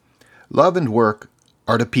Love and work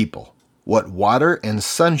are to people what water and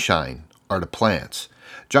sunshine are to plants.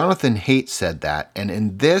 Jonathan Haidt said that, and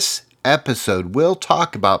in this episode, we'll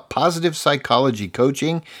talk about positive psychology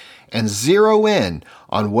coaching and zero in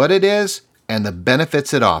on what it is and the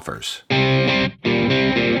benefits it offers.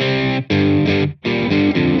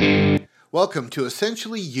 Welcome to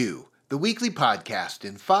Essentially You, the weekly podcast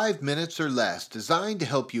in 5 minutes or less designed to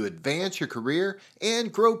help you advance your career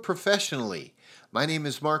and grow professionally. My name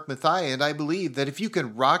is Mark Mathai, and I believe that if you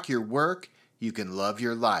can rock your work, you can love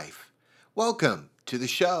your life. Welcome to the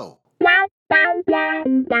show.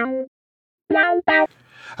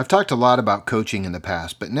 I've talked a lot about coaching in the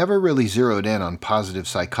past, but never really zeroed in on positive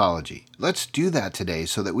psychology. Let's do that today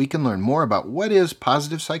so that we can learn more about what is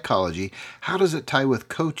positive psychology, how does it tie with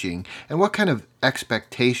coaching, and what kind of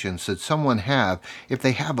expectations should someone have if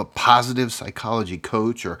they have a positive psychology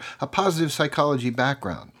coach or a positive psychology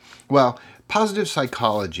background. Well, positive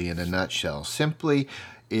psychology in a nutshell simply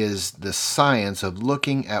is the science of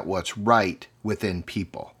looking at what's right within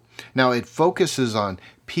people. Now, it focuses on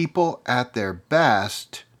people at their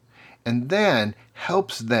best and then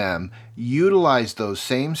helps them utilize those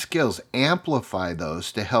same skills, amplify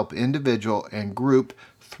those to help individual and group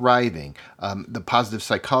thriving. The positive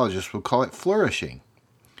psychologists would call it flourishing.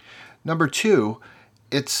 Number two,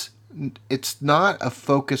 it's not a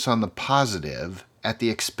focus on the positive at the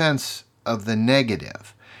expense of the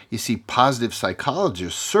negative. You see, positive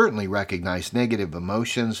psychologists certainly recognize negative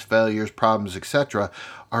emotions, failures, problems, etc.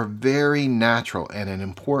 are very natural and an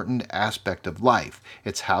important aspect of life.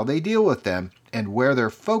 It's how they deal with them and where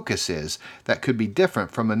their focus is that could be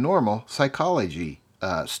different from a normal psychology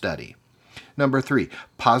study. Number three,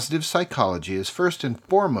 positive psychology is first and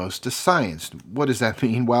foremost a science. What does that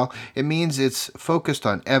mean? Well, it means it's focused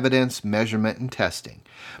on evidence, measurement, and testing.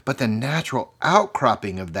 But the natural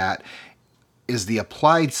outcropping of that is the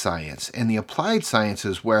applied science, and the applied science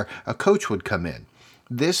is where a coach would come in.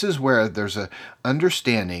 This is where there's an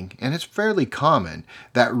understanding, and it's fairly common,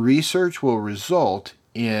 that research will result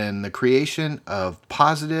in the creation of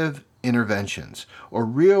positive interventions or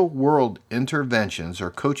real-world interventions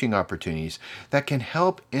or coaching opportunities that can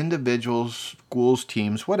help individuals, schools,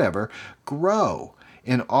 teams, whatever, grow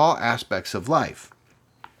in all aspects of life.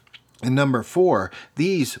 And number four,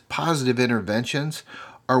 these positive interventions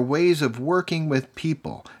are ways of working with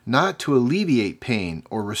people, not to alleviate pain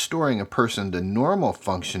or restoring a person to normal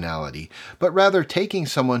functionality, but rather taking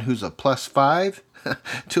someone who's a +5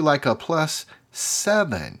 to like a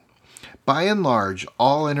 +7. By and large,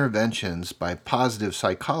 all interventions by positive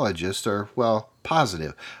psychologists are, well,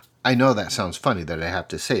 positive. I know that sounds funny that I have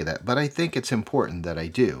to say that, but I think it's important that I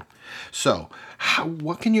do. So,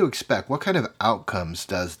 what can you expect? What kind of outcomes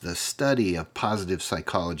does the study of positive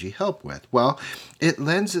psychology help with? Well, it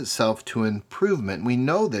lends itself to improvement. We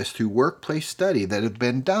know this through workplace study that have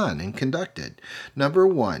been done and conducted. Number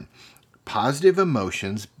one, positive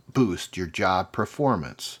emotions boost your job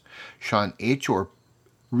performance. Sean Achor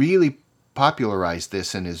really popularized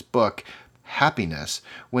this in his book, Happiness,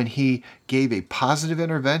 when he gave a positive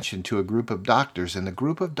intervention to a group of doctors, and the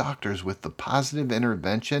group of doctors with the positive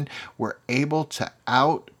intervention were able to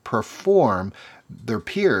outperform their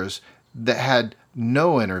peers that had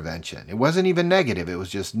no intervention. It wasn't even negative, it was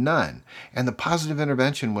just none. And the positive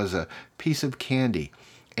intervention was a piece of candy,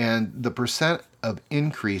 and the percent of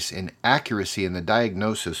increase in accuracy in the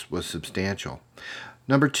diagnosis was substantial.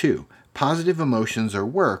 Number two, positive emotions or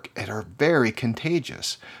work are very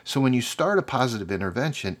contagious. So when you start a positive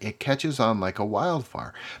intervention, it catches on like a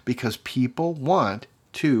wildfire because people want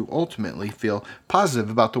to ultimately feel positive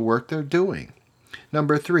about the work they're doing.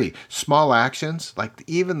 Number three, small actions, like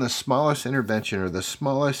even the smallest intervention or the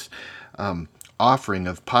smallest offering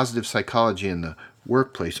of positive psychology in the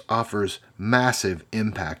workplace offers massive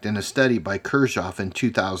impact. In a study by Kirchhoff in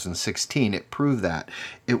 2016, it proved that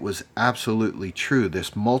it was absolutely true.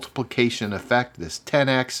 This multiplication effect, this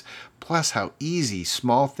 10x, plus how easy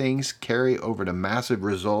small things carry over to massive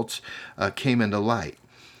results came into light.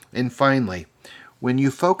 And finally, when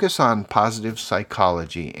you focus on positive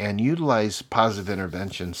psychology and utilize positive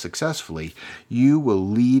intervention successfully, you will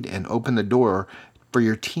lead and open the door for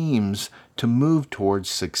your teams to move towards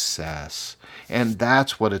success. And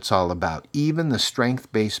that's what it's all about. Even the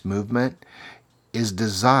strength-based movement is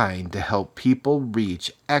designed to help people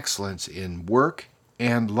reach excellence in work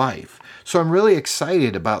and life. So I'm really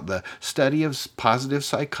excited about the study of positive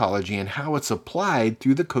psychology and how it's applied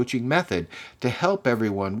through the coaching method to help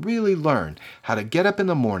everyone really learn how to get up in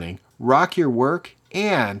the morning, rock your work,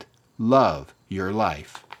 and love your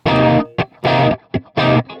life.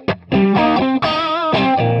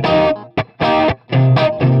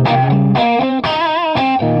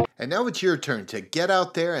 And now it's your turn to get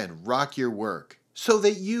out there and rock your work so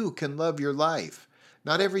that you can love your life.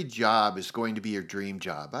 Not every job is going to be your dream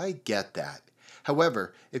job. I get that.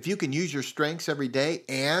 However, if you can use your strengths every day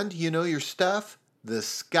and you know your stuff, the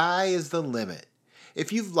sky is the limit.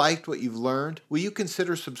 If you've liked what you've learned, will you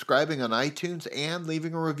consider subscribing on iTunes and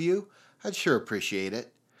leaving a review? I'd sure appreciate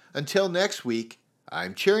it. Until next week,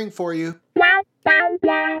 I'm cheering for you.